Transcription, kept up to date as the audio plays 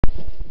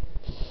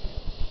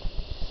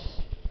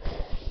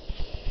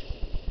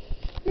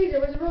Caesar,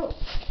 where's the rope?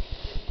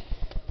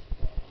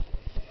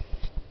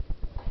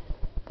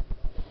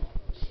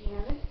 She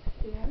have it?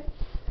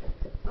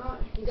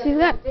 Do you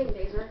have it?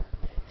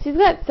 She's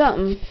got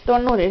something.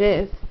 Don't know what it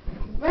is.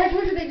 When I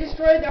told you they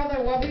destroyed all their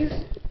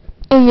wubbies?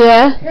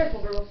 Yeah.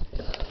 Careful, girls.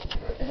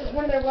 This is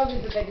one of their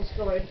wubbies that they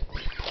destroyed.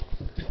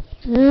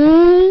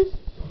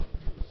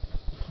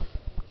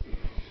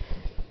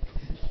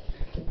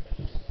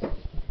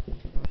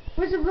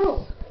 Where's the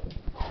rope?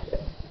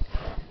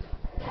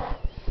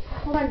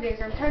 Hold on,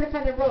 Daisy. I'm trying to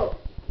find the rope.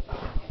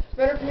 It's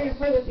better for me to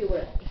play with you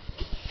with.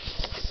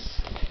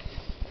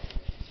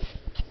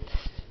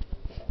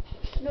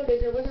 No,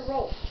 Daisy, where's the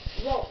rope?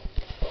 Rope.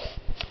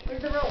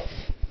 Where's the rope?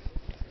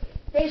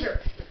 Daisy.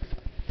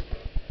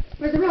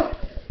 Where's the rope?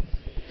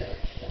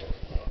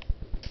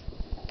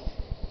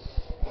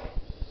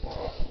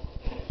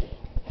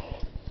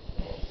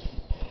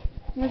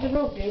 Where's the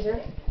rope,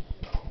 Daisy?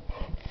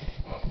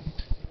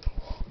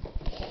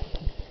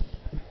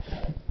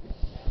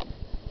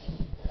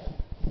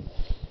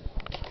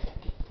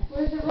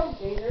 Where's the rope,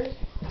 Daisy?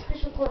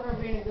 Just record her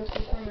being a ghost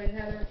for me,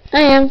 Heather.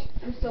 I am.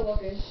 I'm still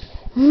looking.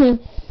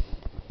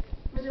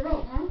 Where's the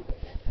rope, huh?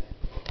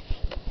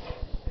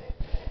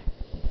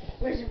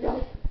 Where's the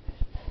rope?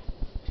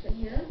 Is it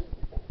here?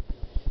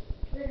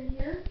 Is it in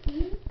here?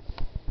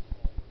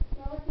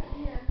 No, it's not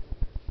here.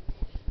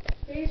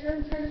 Daisy,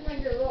 I'm trying to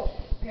find your rope,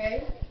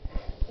 okay?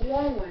 The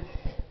long one. Is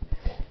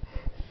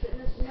it in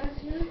this mess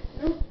here?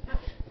 Nope.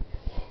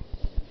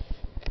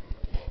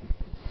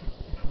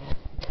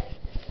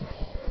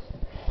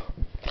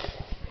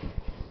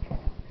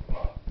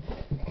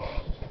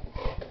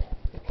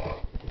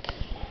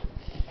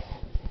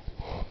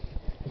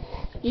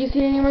 You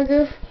see any more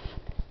goof?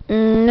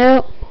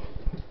 No.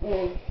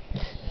 Oh.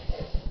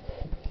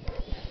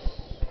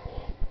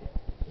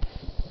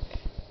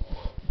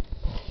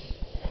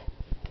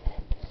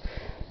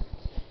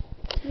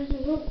 Where's the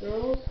rope,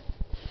 girls?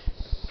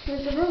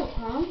 Where's the rope,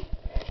 huh?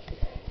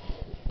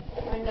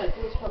 Find out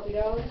these puppy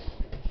dogs.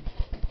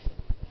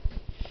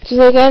 She's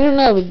like, I don't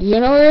know, but do you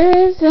know where it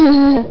is?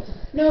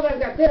 No, but I've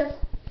got this.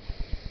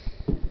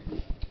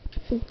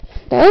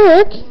 That'll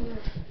work.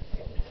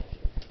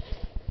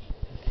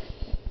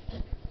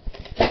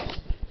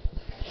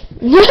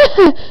 Yeah,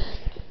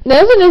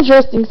 that was an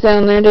interesting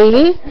sound there,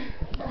 Davey.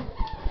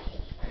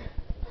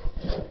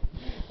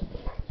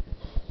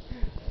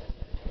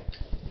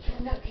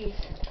 Nutcase.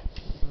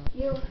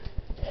 You.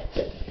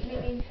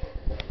 Maybe.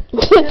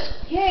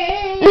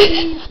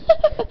 Hey!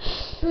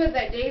 Who is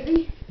that,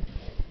 Daisy?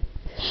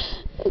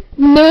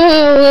 No,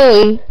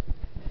 Lily.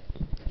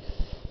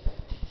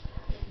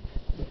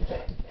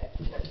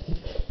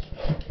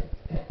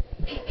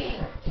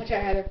 Watch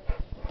out, Heather.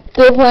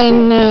 They're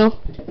playing now.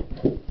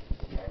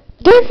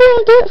 Get for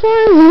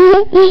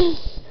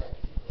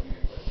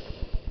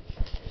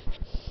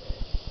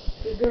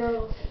Good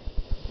girls.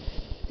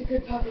 The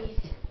good puppies.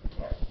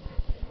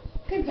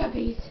 Good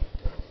puppies.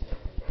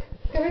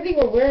 Everything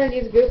we're wearing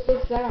these goose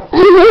looks out. I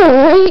know,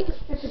 right?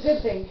 That's a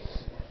good thing.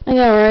 I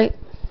know, right?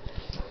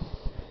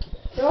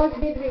 Dogs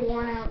need to be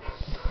worn out.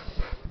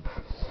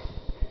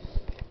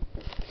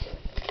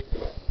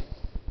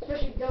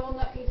 Especially double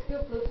nutcase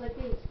goose looks like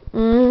these.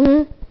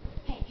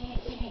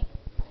 Hey.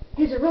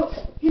 Here's a rope.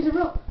 Here's a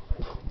rope.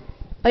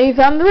 Oh, you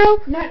found the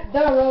rope? Not the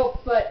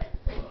rope, but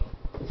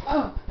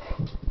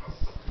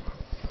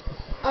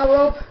a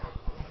rope.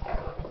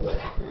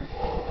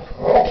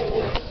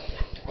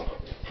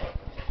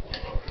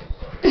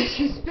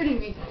 She's spitting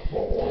me.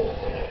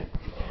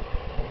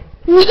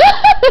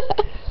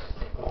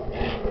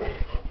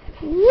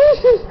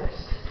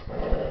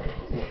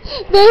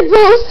 They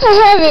both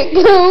have it,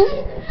 Goof.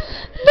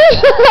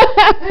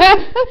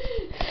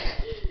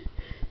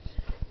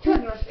 Come on,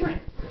 North, come on.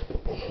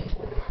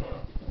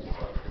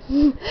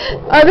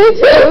 Are they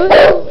two?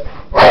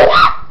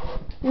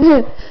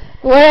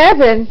 What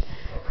happened?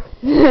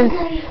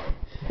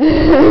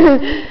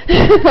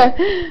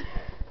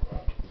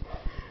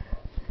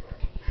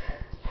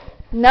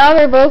 Now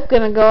they're both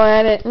gonna go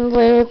at it and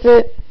play with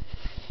it.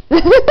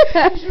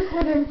 Just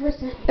record them for a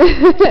second.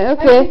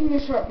 Okay. I'm taking a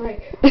short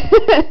break.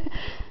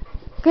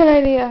 Good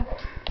idea.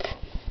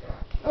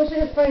 I wish I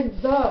could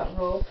find the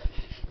rope.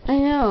 I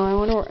know. I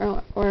wonder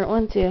where it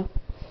went to.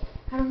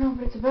 I don't know,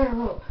 but it's a better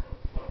rope.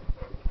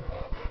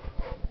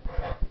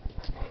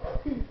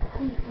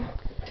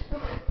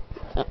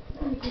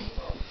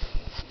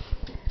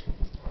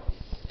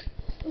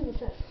 Ooh, what's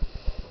that?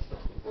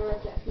 Oh,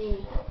 that's that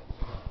knee.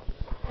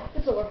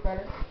 This will work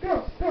better.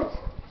 Girls.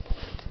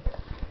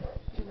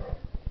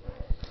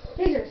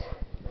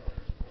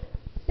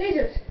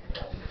 Tasers.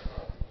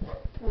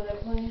 Oh,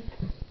 they're playing.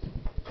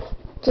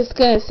 Just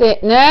gonna say,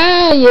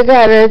 now you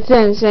got her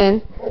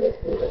attention.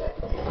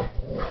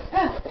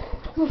 Ah,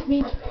 goof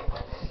me.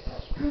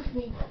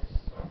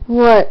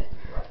 What?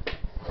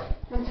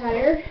 I'm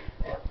tired.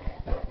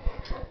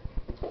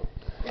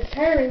 It's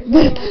tiring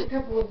playing with a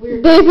couple of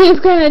weird Baby's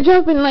kind of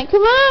jumping like,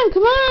 come on,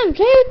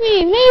 play with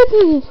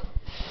me.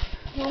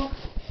 Well,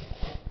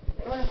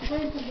 I want to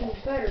find something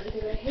better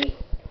because I hate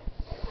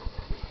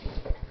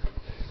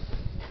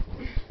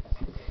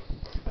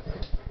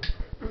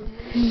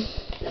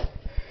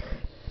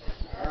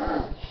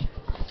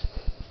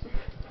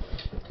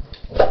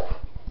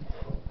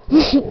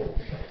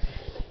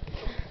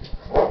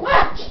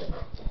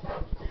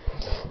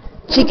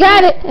She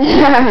got it.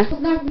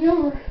 Almost knocked me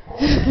over.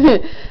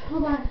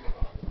 Hold on.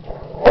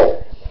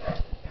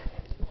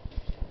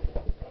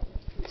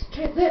 Let's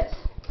try this.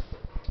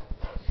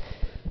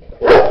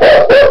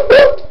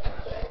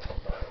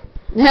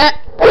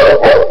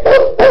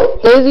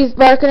 Daisy's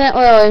barking at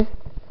Lily.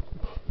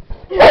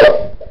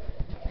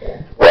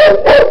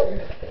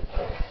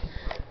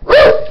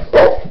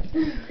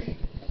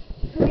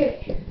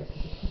 Okay.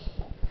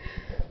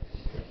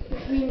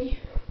 Meanie.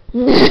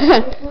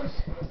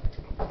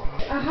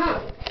 Aha.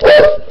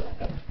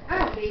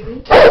 Ow,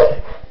 baby.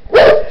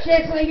 She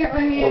accidentally got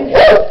my hand.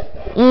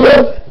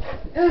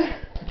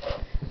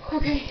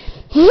 Okay.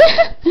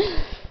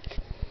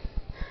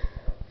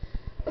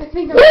 I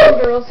think I'm done,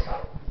 girls.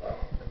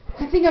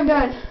 I think I'm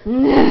done.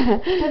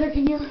 Heather,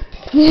 can you?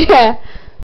 Yeah.